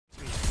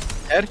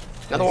Dead.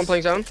 Another one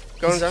playing zone.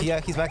 Going zone.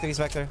 Yeah, he's back there. He's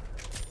back there.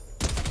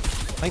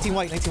 19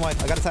 white. 19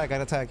 white. I got a tag. I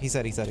got a tag. He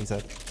said. We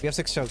have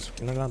 6 chokes.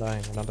 We're not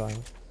dying. We're not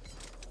dying.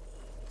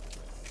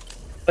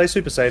 Play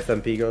super safe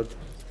then, PGOD.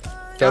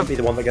 Don't be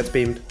the one that gets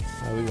beamed.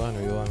 Oh, we won,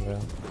 bro.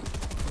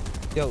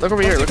 Yo, look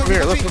over here. Look over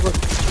here. Look.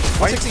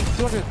 160,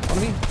 200 on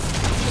me.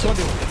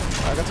 200.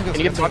 I got 2 kills. Can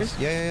you get the bodies?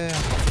 Yeah.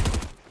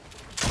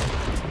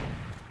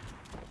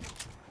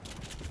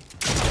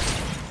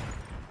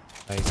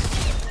 Nice.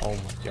 Oh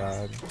my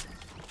god.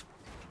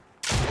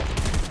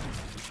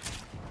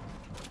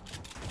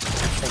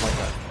 Oh my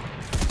god.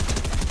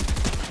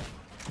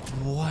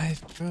 What,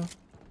 bro?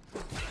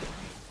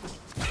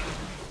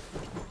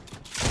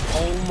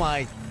 Oh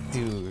my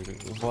dude.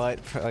 What?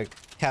 Like,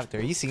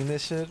 Captain, are you seeing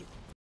this shit?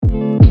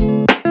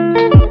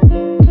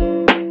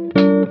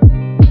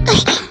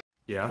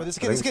 Yeah. Oh, this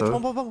kid.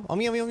 Boom. On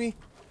me. Mirror.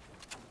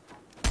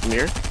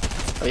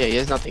 Oh yeah, he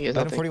has nothing. He has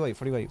nothing. 40 weight.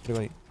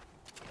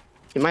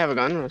 He might have a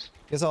gun.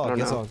 Yes, all.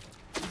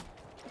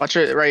 Watch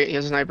it right. He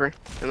has a sniper.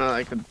 And then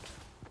I could.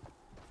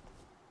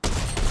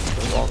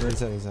 He's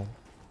dead.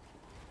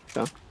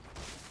 Go.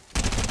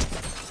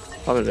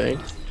 Probably big.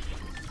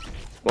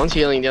 One's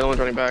healing. The other one's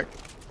running back.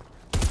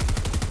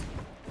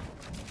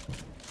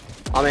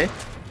 On me.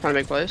 Trying to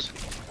make plays.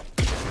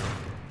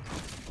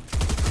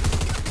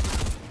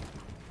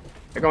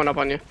 They're going up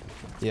on you.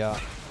 Yeah.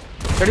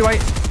 30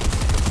 white.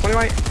 20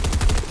 white.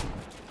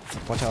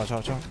 Watch out.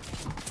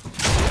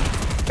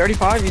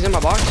 35. He's in my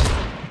box.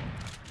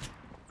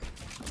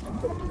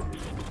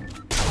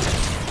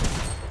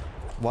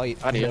 White.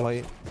 How do you?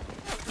 White.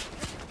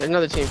 There's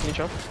another team. Can you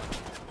chill?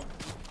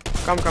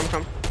 Come. I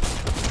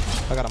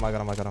got him.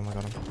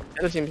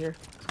 Other team here.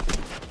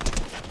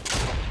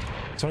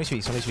 20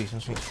 feet.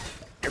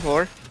 Your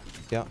floor.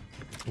 Yeah.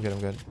 I'm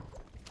good.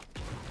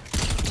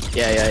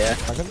 Yeah.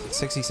 I got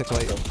 66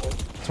 white.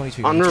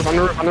 22. On the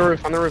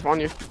roof, on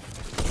you.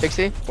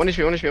 60. 1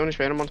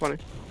 HP, I'm on 20.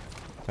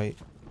 Wait.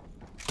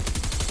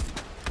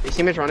 These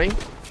teammates running.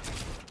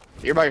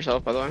 You're by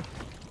yourself, by the way.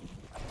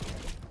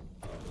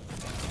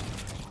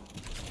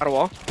 Got a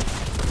wall.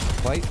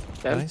 White.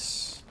 Dead.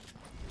 Nice.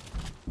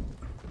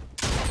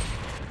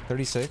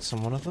 36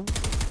 on one of them.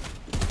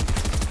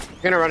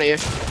 They're gonna run at you.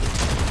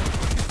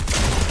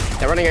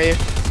 They're running at you.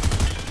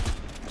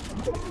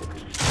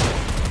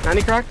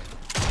 90 crack.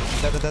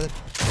 Dead.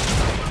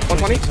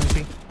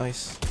 120.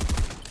 Nice.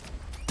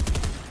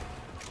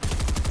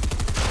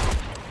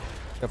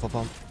 Careful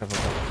pump.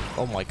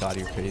 Oh my god,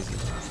 you're crazy.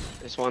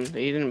 This one,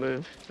 he didn't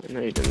move.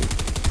 No, he didn't.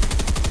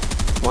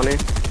 Money.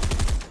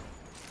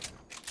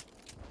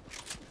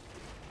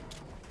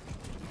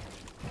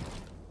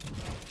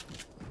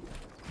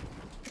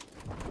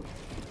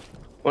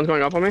 One's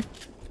going up on me.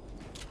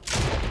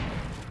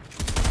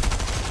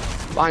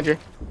 Behind you.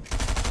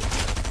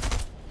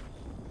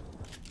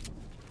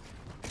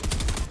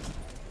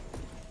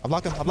 I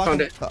blocked him.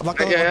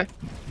 Yeah.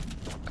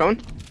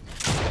 Going.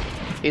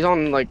 He's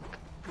on like.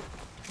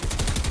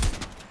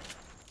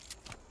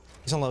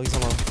 He's on low.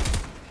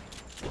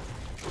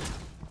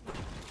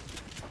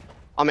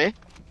 On me.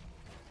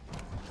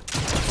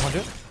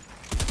 100.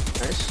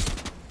 Nice.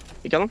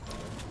 You kill him.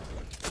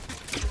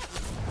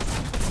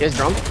 He has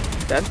drum.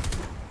 Dead.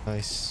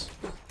 Nice.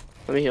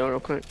 Let me heal real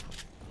quick.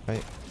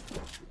 Right.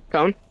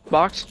 Cone.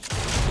 Box.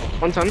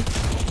 110.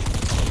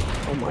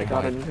 Oh my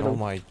god, I didn't hit him. Oh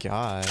my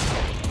god.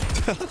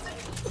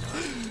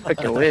 I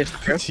can live.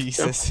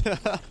 Jesus.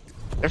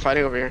 They're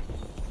fighting over here.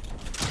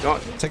 Go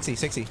on.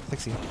 60.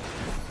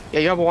 Yeah,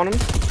 you have one on him.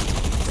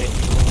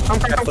 Come.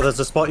 But there's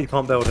a spot you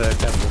can't build here,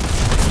 careful.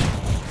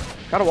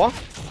 Got a wall.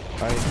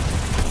 Alright.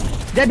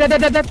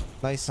 Dead.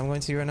 Nice, I'm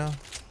going to you right now.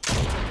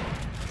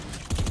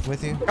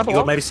 With you. Got the You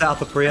wall. got maybe set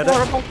up a pre-edit?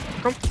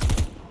 Come.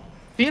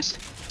 Beast.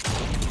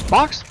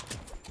 Box.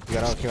 You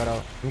got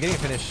out. I'm getting a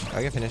finish.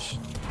 I get finish.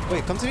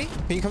 Wait, come to me.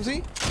 Can you come to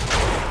me?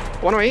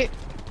 108.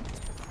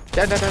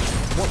 Dead.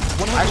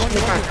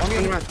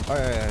 100.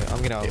 Alright,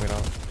 I'm getting out.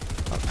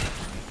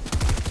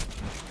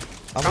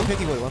 I'm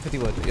 150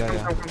 wood. Yeah.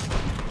 Come.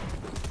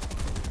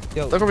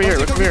 Yo, Look over here.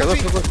 Look.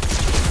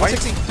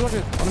 160,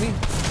 200 on me.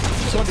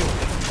 200.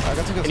 I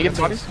got 2 kills. Can you get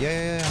the bodies?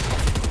 Yeah.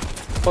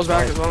 Pulls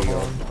back as well.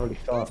 Holy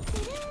fuck.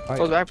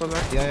 Pulls back.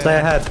 Yeah. Stay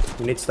ahead.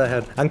 You need to stay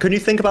ahead. And can you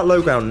think about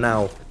low ground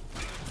now?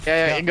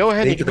 Yeah. Go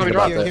ahead. You can go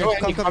drop. Here,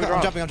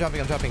 I'm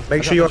dropping.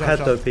 Make sure you're ahead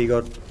though,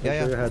 PGOD.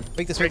 Yeah. You're ahead.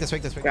 Make this. Yeah.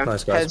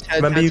 Nice guys. Head,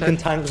 Remember, you head. can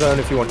tank zone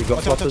if you want. You've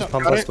got Watch out, floppers, watch out.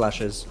 pumpers, Got it.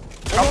 splashes.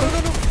 No.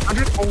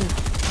 100. Oh.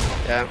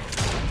 Yeah.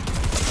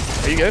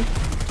 Are you good?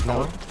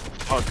 No.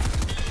 Fuck.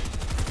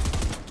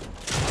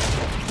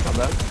 Not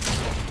bad.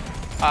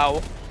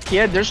 Ow.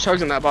 Yeah, there's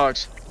chugs in that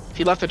box. If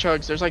he left the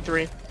chugs, there's like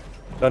 3.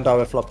 Don't die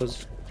with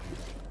floppers.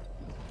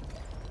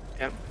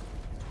 Yeah.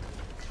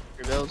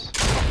 Your bills.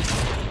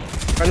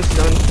 Friends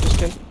done. Just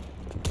kidding.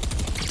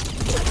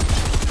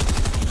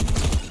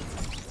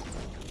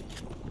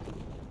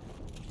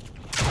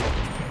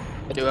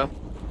 I do well.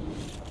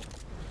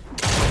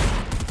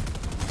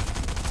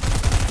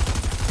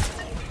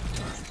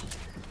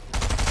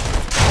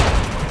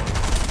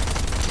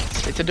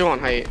 It's a duo on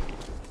height.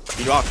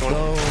 You dropped one.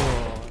 No.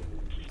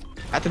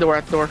 At the door,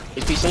 at the door.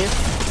 He's piecing it.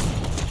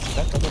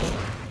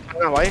 I'm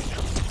not white.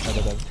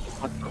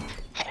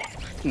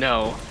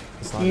 No.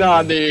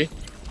 Nah, dude.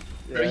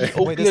 Bro, he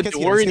opened the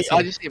door and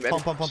I just came in.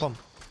 Pump. I'm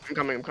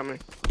coming.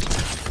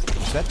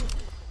 Dead?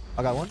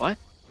 I got one. What?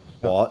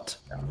 What?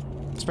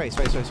 Spray.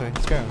 Scare him.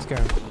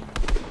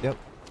 Yep.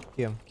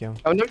 Kill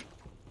him.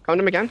 Found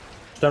him again.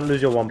 Don't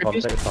lose your one pump,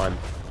 take your time.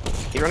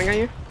 He's running at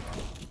you.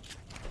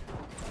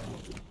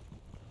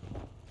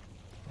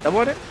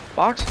 Double it.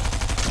 Box.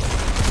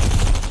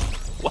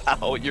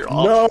 Wow, you're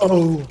off.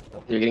 No!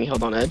 You're getting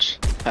held on edge.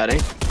 Padding.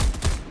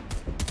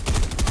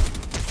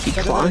 He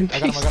climbed. I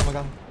got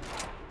him.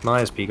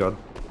 Nice, PGOD.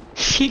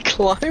 He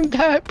climbed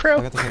that, bro.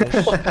 I got the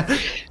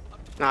finish.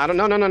 Nah, I don't.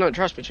 No.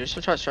 Trust me.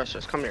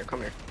 Trust. Come here.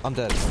 I'm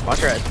dead. Watch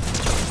your head.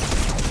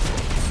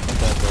 I'm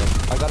dead, bro.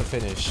 I gotta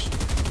finish.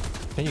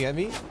 Can you get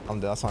me? I'm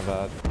dead. That's not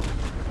bad.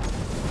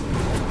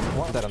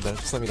 I'm dead.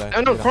 Just let me die.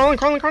 No. Crawling.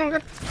 I'm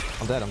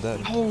dead.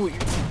 Oh,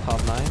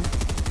 Top 9.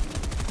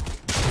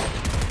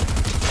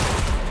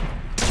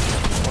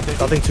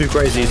 Nothing too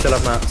crazy, you still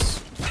have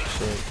mats.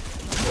 Shit.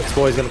 This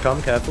boy's gonna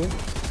come, careful.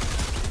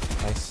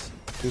 Nice.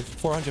 Dude,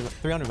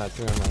 300 mats.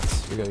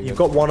 You're good. You've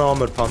got one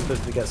armored pump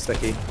if it gets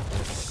sticky.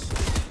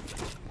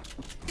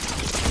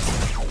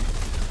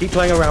 Keep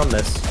playing around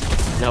this.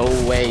 no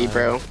way,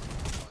 bro.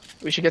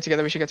 We should get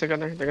together. They're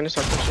gonna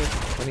start pushing.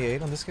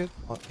 28 on this kid.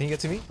 Can you get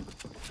to me?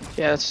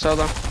 Yeah, it's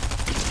solo.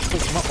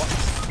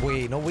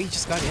 Wait, no way, you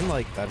just got in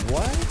like that.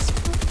 What?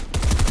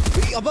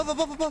 Wait,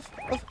 above.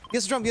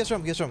 Yes, drum. Dude,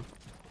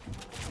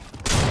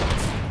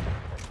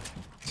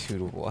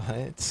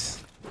 what?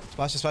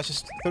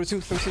 Splashes.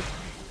 32.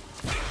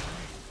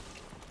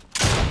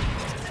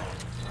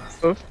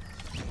 Move.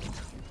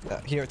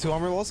 Here, 2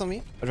 armor walls on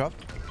me. I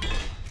dropped.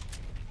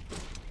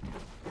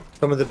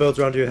 Some of the builds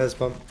around you has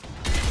pump.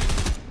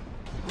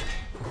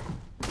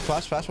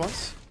 Flash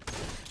once.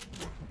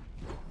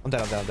 I'm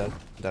dead.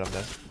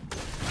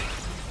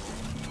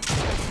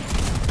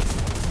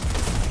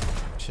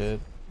 Shit.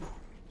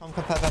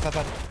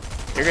 Pad.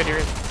 You're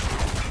good.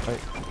 Wait.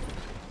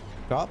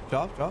 Drop.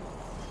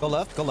 Go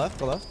left. Can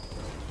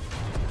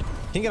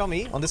you get on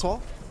me? On this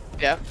wall?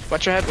 Yeah.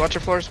 Watch your head. Watch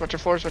your floors. Yeah,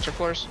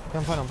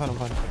 I'm fine.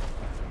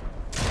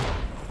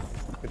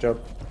 Good job.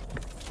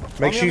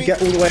 Make sure you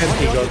get all the way in,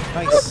 PGOD.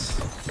 Nice.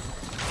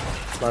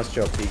 Nice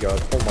job, PGOD.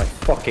 Oh my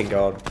fucking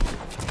god.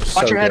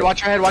 Watch your head.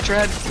 Watch your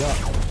head. Yeah.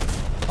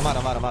 I'm out.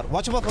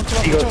 Watch him up. Get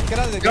out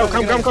of there. Go,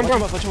 come. Watch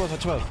him up.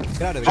 Get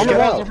out of there. Armor get walls.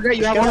 out. Don't forget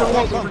you have armor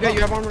walls. Don't forget you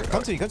have armor.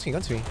 Come to me. We're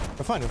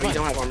fine. You don't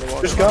have armor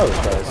walls. Just go,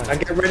 guys. And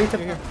get ready to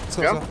Let's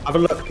go. have a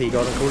look,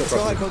 PGOD, and call it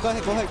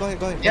properly.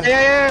 Go ahead.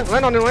 Yeah.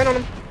 Land on him.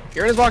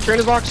 You're in his box. I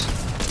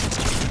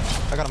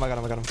got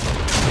him.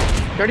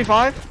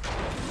 35.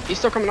 He's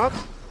still coming up.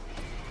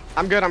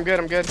 I'm good.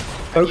 Focus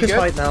You good?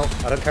 fight now.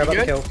 I don't care about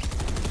the good? kill.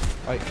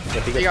 Right. Yeah,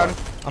 You PGOD got fine.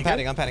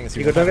 him. I'm padding.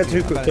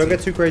 PGOD, don't get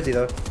too crazy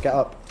though. Get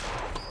up.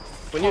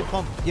 When you.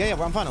 Pump. Yeah,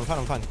 I'm fine.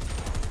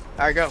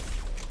 Alright, go.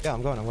 Yeah,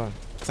 I'm going.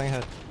 Staying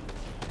ahead.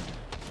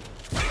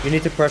 You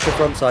need to pressure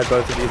front side,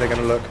 both of you. They're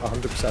gonna look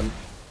 100%. Alright,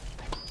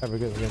 we're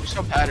good. You're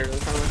so patterned. I'm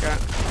trying to look at.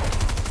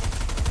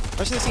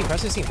 Press the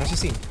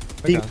scene.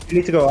 You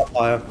need to go up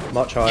higher,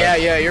 much higher.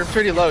 Yeah. You're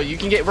pretty low. We're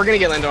gonna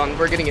get landed on.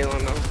 We're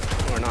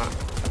not.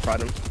 I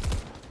tried him.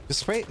 Just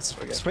spray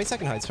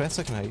second height.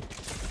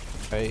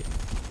 Right.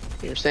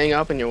 You're staying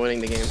up and you're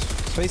winning the game.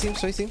 Spray team.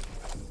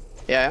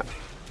 Yeah.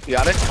 You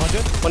got it.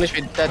 100. 1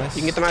 HP dead. Nice.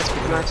 You can get the mats.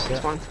 Yeah. It's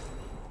fine.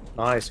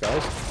 Nice,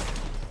 guys.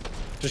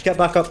 Just get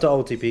back up to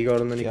ulti, PGOD,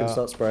 and then you can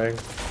start spraying.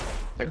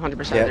 Like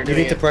 100%. Yeah, They're you doing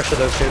need to it. pressure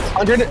those kids.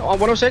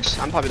 106.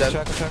 I'm probably dead.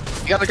 Check.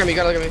 You gotta look at me.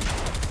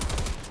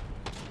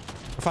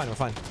 We're fine. I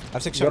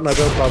have 6 You got shots.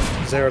 no build,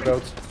 bub. 0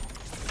 builds.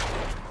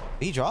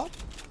 Did he drop?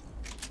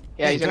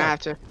 Yeah, he's gonna have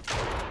to.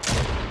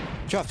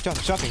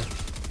 Dropping.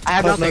 I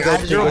have Pump, nothing. no I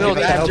have build. 0 build. I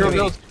have Help 0 me.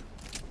 build.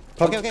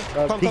 Pump, Okay.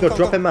 PGOD,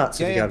 drop in mats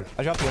if you can.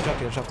 I dropped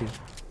you.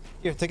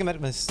 Here, take a med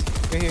mist.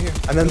 Here.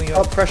 And then Healing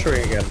stop up.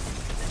 pressuring again. I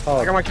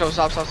Oh, got my kill.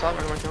 Stop. I got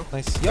my kill.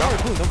 Nice. Yeah,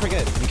 loot, don't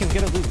forget. You can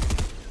get a loot.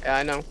 Yeah,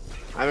 I know.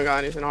 I haven't got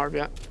anything hard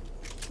yet.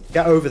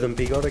 get over them,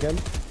 PGOD again.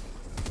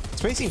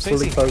 Spray team.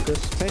 Fully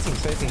focused. Spray team.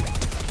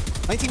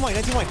 19 white.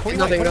 40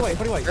 Nothing. white.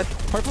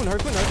 Harpoon.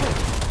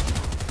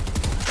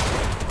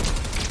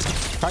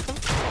 Crack them?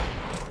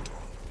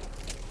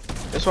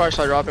 This is why I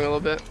started dropping a little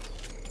bit.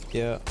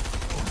 Yeah.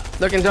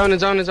 Look in zone.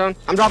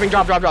 I'm dropping.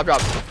 Drop.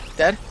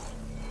 Dead.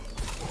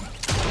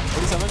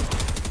 47.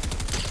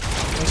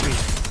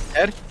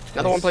 Dead.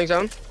 Another one playing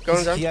zone. Go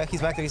in zone. Yeah,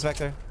 he's back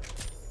there.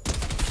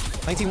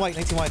 19 white.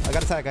 I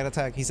got a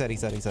tag. He said. We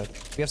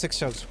have 6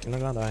 chokes. We're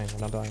not dying.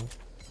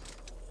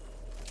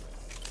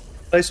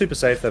 Play super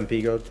safe then,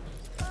 PGOD.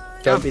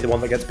 Don't be the one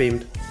that gets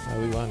beamed.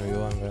 We won,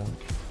 bro.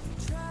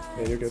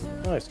 Yeah, you're good.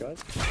 Nice,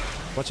 guys.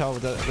 Watch out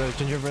with the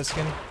gingerbread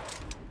skin.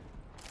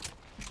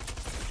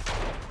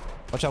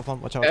 Watch out,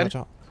 Plum. Watch out.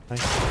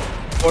 Nice.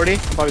 40. I'm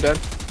probably dead.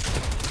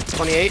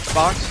 28.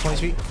 Box. 20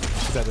 feet.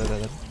 She's dead.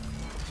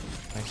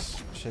 Nice.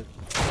 Shit.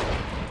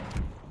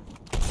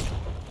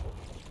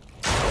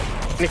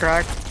 20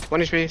 crack.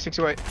 1 HP.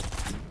 60 white.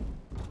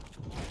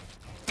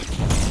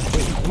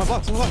 my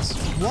box, on my box.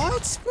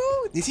 What, bro?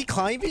 Is he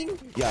climbing?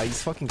 Yeah,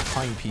 he's fucking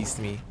climb pieced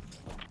me.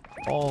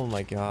 Oh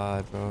my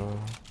god, bro.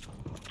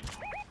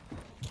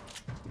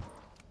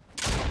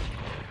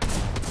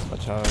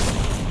 Watch out.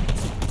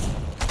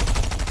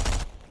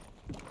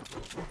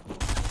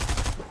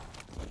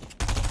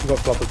 You got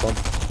flopper bomb.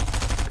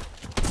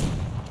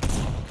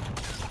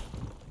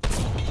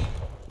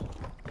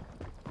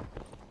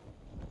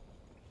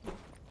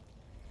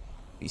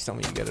 Please tell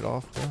me you get it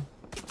off, bro.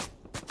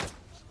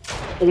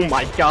 Oh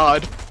my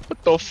god.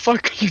 What the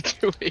fuck are you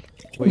doing?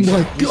 Wait, Oh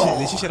my god.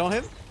 Did you shit on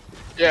him?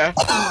 Yeah.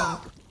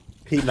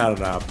 Pete, no.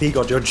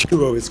 PGOD, your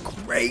duo is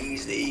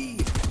crazy.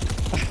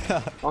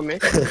 On me.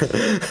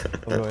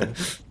 I'm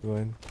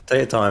going. Take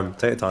your time.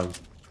 Take your time.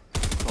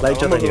 Lay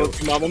each other heel.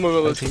 I'm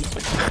moving with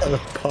The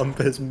pump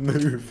is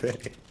moving.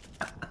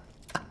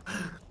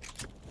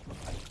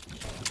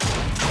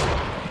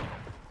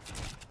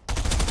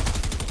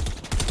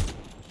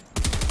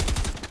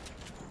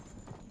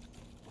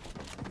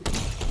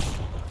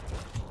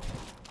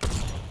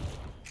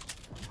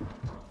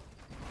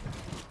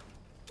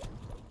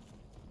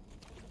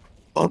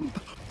 Pump.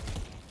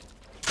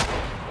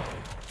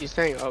 He's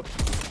staying up.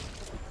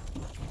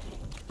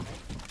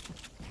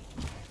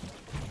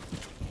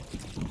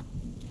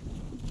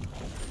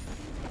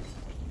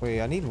 Wait,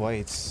 I need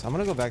whites. I'm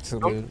gonna go back to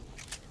the loot.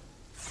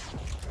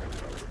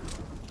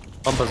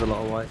 Pump has a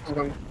lot of white. I'm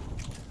going.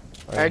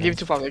 Alright, I give you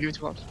 2 pops. I give you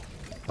 2 pops.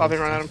 Pop it,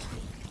 run at him.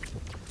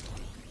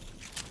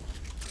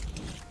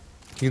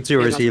 You can see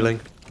where he's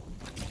healing.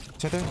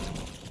 Check there.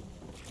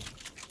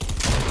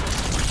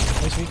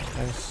 Nice me.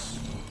 Nice.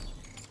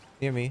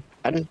 Near me.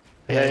 I didn't.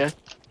 Yeah.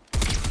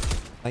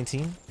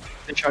 19.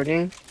 They're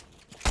charging.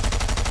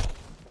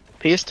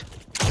 Pieced.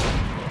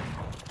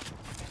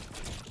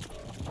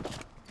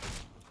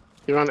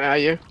 You run at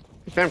you.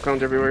 Spam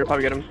clones everywhere. You'll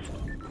probably get him.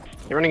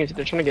 They're running into.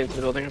 They're trying to get into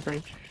the building. I'm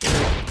afraid.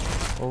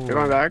 Oh. You're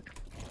going back.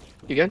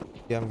 You good?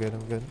 Yeah, I'm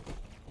good.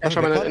 That's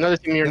from another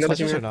team here. Another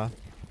team here. Nah?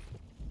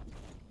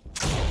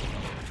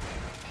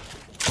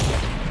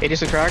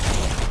 80's a crack.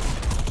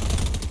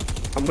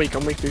 I'm weak.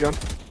 You gone?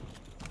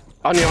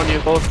 On you,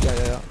 both.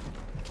 Yeah.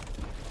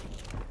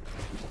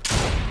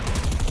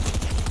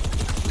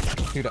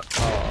 Dude,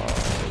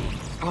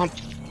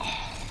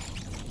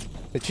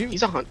 did you?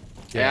 He's a hunt.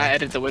 Yeah, I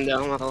edited the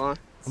window. I'm not gonna lie.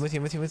 I'm with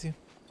you.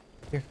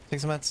 Here, take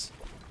some meds.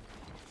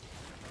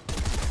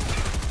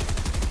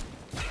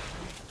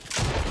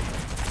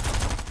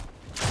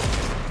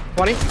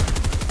 $20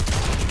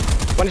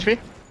 HP.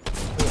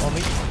 Wait, on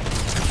me.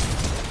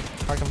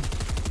 Park him.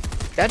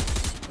 Dead.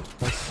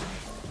 Nice.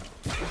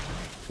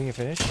 Can you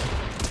finish?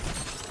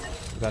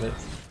 Got it.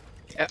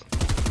 Yeah.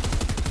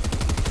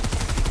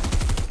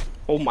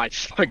 Oh my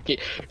fucking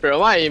bro,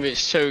 my aim is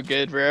so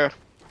good, bro.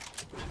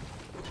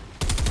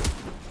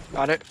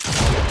 Got it.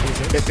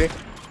 50.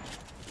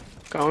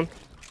 Going.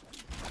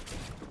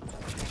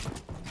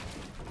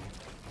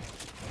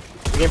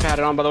 You're getting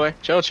patted on, by the way.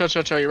 Chill. You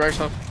right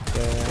yourself.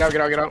 Yeah.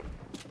 Get out.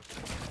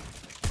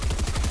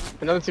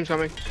 Another team's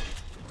coming.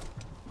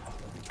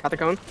 Got the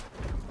cone.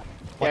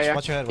 Watch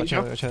your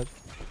head.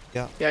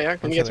 Yeah.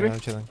 Can you get to me? I'm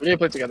chilling. We need to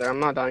play together. I'm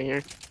not dying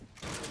here.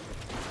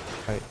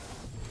 Right.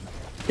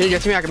 Can you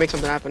get to me? I can make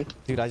something happen.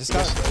 Dude, I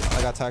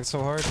got tagged so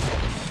hard. I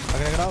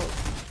gotta get out.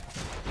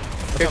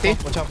 50.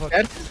 Watch out.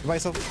 Dead. You by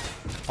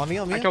yourself. On me.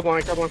 I killed one.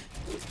 I killed one.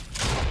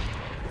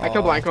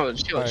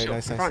 Shield. Alright,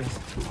 nice. Fine.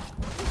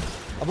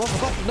 Above.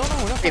 No,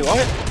 we're not. Hey,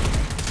 what?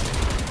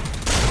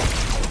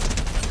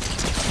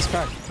 He's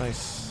cracked.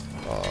 Nice.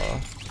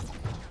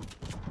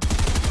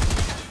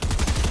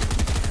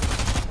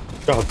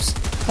 Jobs.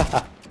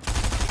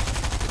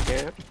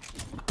 Yeah.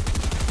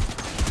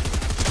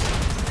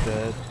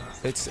 Dead.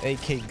 It's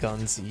AK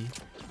Gunzy.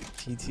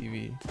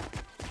 TTV.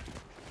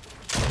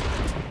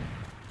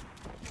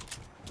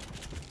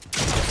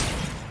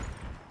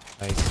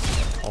 Nice.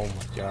 Oh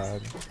my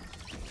god.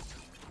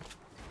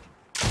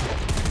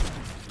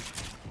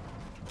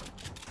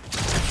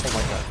 Oh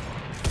my god.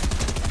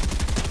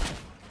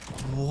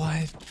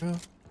 What, bro?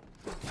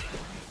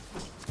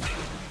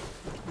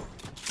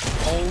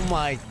 Oh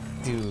my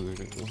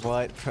dude.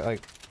 What?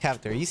 Like,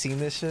 Captain, are you seeing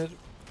this shit?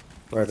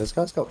 Bro, this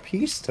guy's got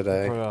peace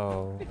today.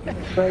 Bro.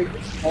 I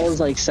was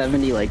like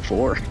 70, like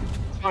 4.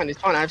 It's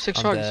fine. I have 6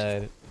 I'm shots.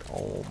 dead.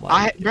 Oh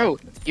my. Bro,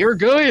 you're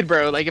good,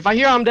 bro. Like, if I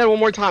hear I'm dead one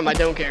more time, I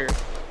don't care.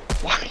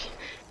 Why?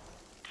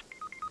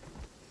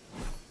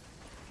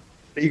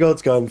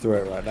 PGOD's going through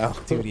it right now.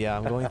 Dude, yeah,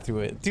 I'm going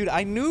through it. Dude,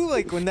 I knew,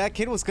 like, when that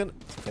kid was gonna...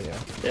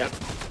 Yeah.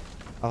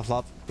 I'll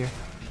flop here.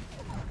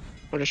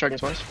 I'm just chugging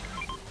twice.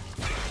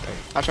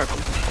 I'll chug him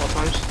all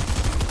times.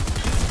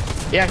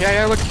 Yeah,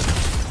 look.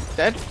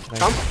 Dead. Nice.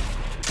 Come.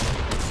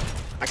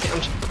 I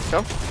can't.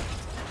 Go.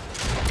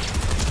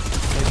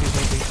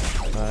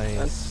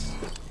 Nice.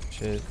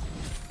 Shit.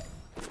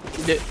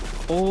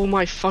 Oh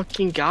my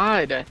fucking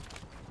god.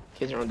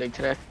 Kids are on dig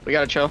today. We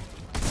gotta chill.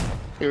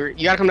 You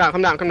gotta come down.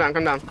 I'm not dying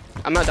here.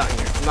 I'm not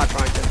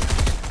trying to.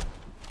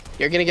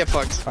 You're gonna get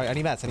fucked. Alright, I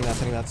need mats. Can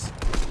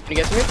you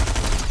get to me?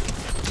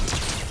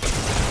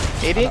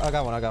 80? I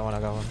got one.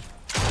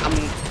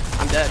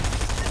 I'm dead.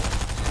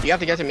 You have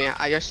to get to me.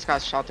 I just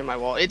got shot through my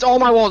wall. It's all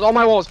my walls, all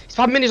my walls. He's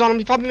popping minis on him.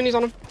 He's popping minis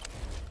on him.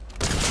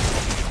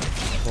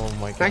 Oh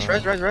my god. Nice,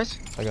 res.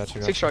 I got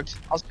you. 6 strokes.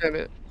 I'll spam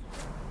it.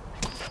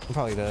 I'm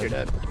probably dead. You're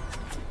dead.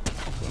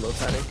 Low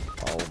padding.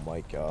 Oh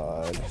my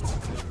god.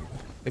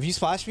 If you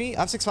splash me,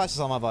 I have 6 splashes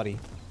on my body.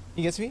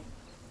 You get to me?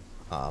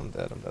 Oh, I'm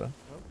dead.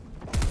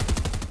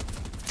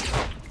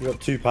 You got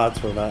 2 pads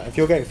for that. If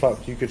you're getting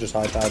fucked, you could just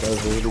high pad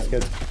over all these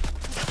kids.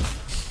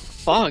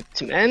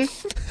 Fucked, man.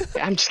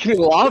 I'm just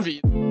gonna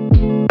lobby.